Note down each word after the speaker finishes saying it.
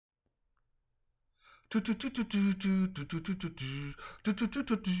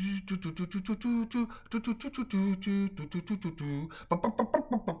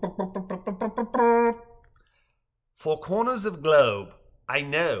Four corners of globe. I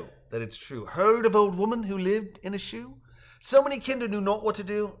know that it's true. Heard of old woman who lived in a shoe? So many kinder knew not what to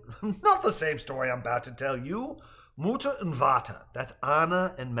do. Not the same story I'm about to tell you. Mutter and Vater, that's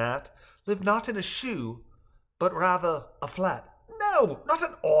Anna and Matt, lived not in a shoe, but rather a flat. No, not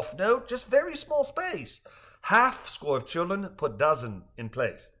an off note, just very small space. Half score of children put dozen in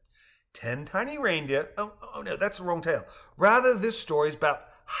place. 10 tiny reindeer. Oh no, that's the wrong tale. Rather, this story is about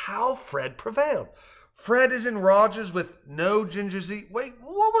how Fred prevailed. Fred is in Rogers with no Ginger Z. Wait,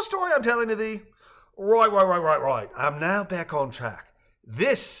 what was story I'm telling to thee? Right. I'm now back on track.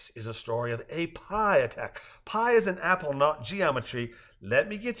 This is a story of a pie attack. Pie is an apple, not geometry. Let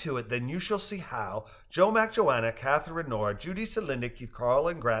me get to it, then you shall see how Joe, Mac, Joanna, Catherine, Nora, Judy, Celinda, Keith, Carl,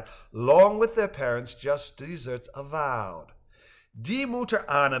 and Grant, along with their parents, just desserts avowed. Die Mutter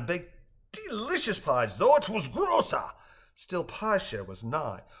Anna baked delicious pies, though it was grosser. Still pie's share was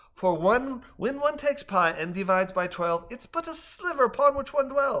nigh. For when one takes pie and divides by 12, it's but a sliver upon which one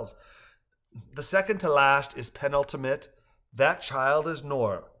dwells. The second to last is penultimate. That child is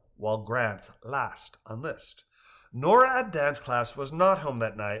Nora, while Grant's last on list. Nora at dance class was not home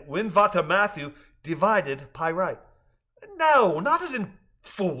that night when Vater Matthew divided pie right. No, not as in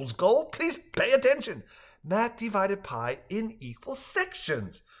fool's gold. Please pay attention. Matt divided pie in equal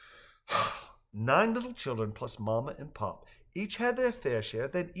sections. 9 little children plus Mama and Pop each had their fair share,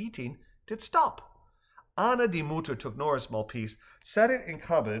 then eating did stop. Anna die Mutter took Nora's small piece, set it in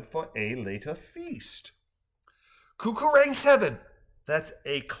cupboard for a later feast. Cuckoo rang 7. That's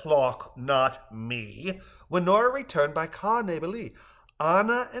a clock, not me. When Nora returned by car neighborly,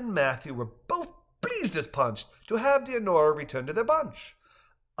 Anna and Matthew were both pleased as punch to have dear Nora return to their bunch.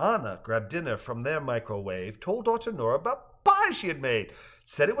 Anna grabbed dinner from their microwave, told daughter Nora about pie she had made,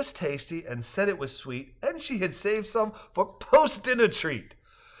 said it was tasty and said it was sweet, and she had saved some for post-dinner treat.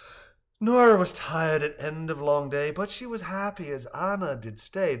 Nora was tired at end of long day, but she was happy as Anna did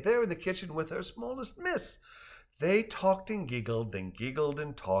stay there in the kitchen with her smallest miss. They talked and giggled, then giggled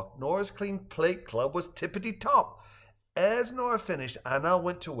and talked. Nora's clean plate club was tippity-top. As Nora finished, Anna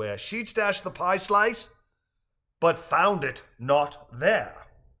went to where she'd stashed the pie slice, but found it not there.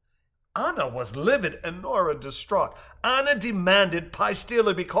 Anna was livid and Nora distraught. Anna demanded pie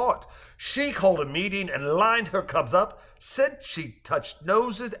stealer be caught. She called a meeting and lined her cubs up, said she touched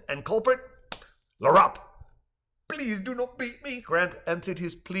noses and culprit, Larup. Please do not beat me, Grant answered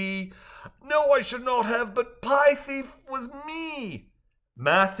his plea. No, I should not have, but pie thief was me.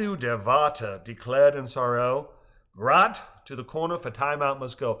 Matthew de Vater declared in sorrow. Grant to the corner for timeout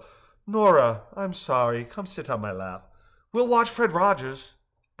must go. Nora, I'm sorry, come sit on my lap. We'll watch Fred Rogers.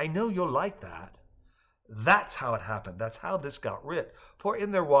 I know you'll like that. That's how it happened. That's how this got writ. For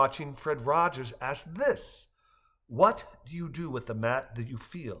in their watching, Fred Rogers asked this. What do you do with the mat that you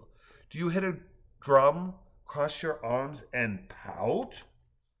feel? Do you hit a drum, cross your arms, and pout?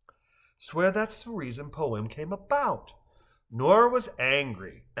 Swear that's the reason poem came about. Nora was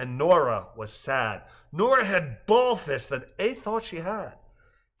angry, and Nora was sad. Nora had ball fists that A thought she had.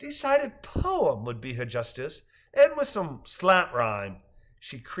 Decided poem would be her justice, and with some slant rhyme,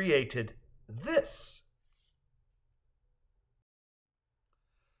 she created this.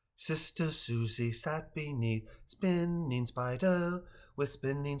 Sister Susie sat beneath spinning spider, with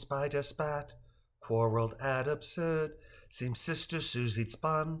spinning spider spat, quarreled at absurd. Seemed Sister Susie'd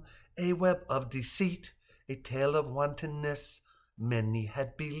spun a web of deceit, a tale of wantonness. Many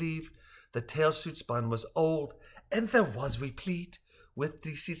had believed the tale she'd spun was old, and there was replete with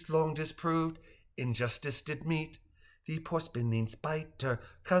deceits long disproved. Injustice did meet. The poor spinning spider,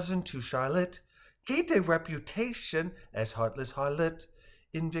 cousin to Charlotte, gained a reputation as heartless harlot.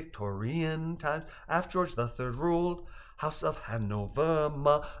 In Victorian times, after George III ruled, House of Hanover,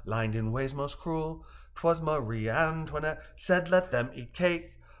 maligned in ways most cruel. 'Twas Marie Antoinette said, let them eat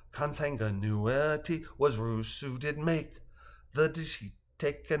cake. Consanguinity was Rousseau did make. The deceit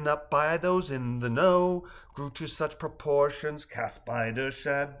taken up by those in the know grew to such proportions cast by the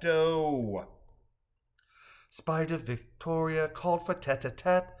shadow. Spider Victoria called for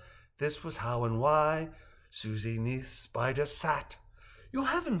tete-a-tete. This was how and why Susie neath Spider sat. You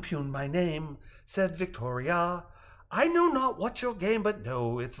have impugned my name, said Victoria. I know not what your game, but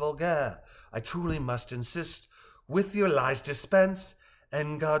know it's vulgar. I truly must insist, with your lies dispense,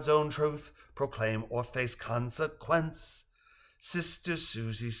 and God's own truth proclaim or face consequence. Sister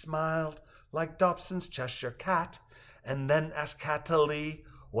Susie smiled like Dobson's Cheshire cat, and then asked cattily,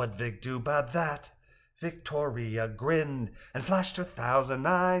 what Vic do about that? Victoria grinned and flashed her 1,000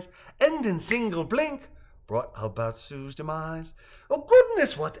 eyes, and in single blink brought about Sue's demise. Oh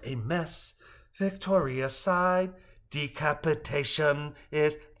goodness, what a mess! Victoria sighed. Decapitation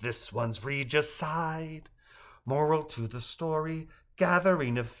is this one's regicide. Moral to the story,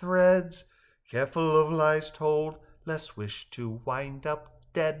 gathering of threads. Careful of lies told, lest wish to wind up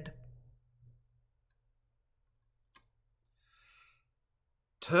dead.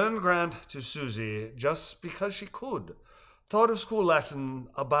 Turned Grant to Susie just because she could. Thought of school lesson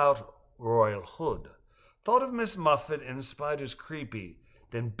about royal hood. Thought of Miss Muffet and spiders creepy.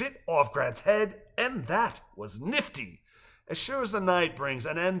 Then bit off Grant's head, and that was nifty. As sure as the night brings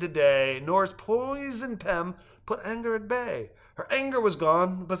an end to day, Nor's poison pen put anger at bay. Her anger was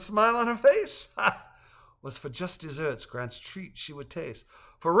gone, but smile on her face, was for just desserts Grant's treat she would taste.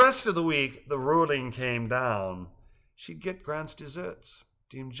 For rest of the week, the ruling came down. She'd get Grant's desserts,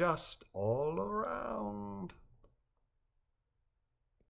 deemed just all around.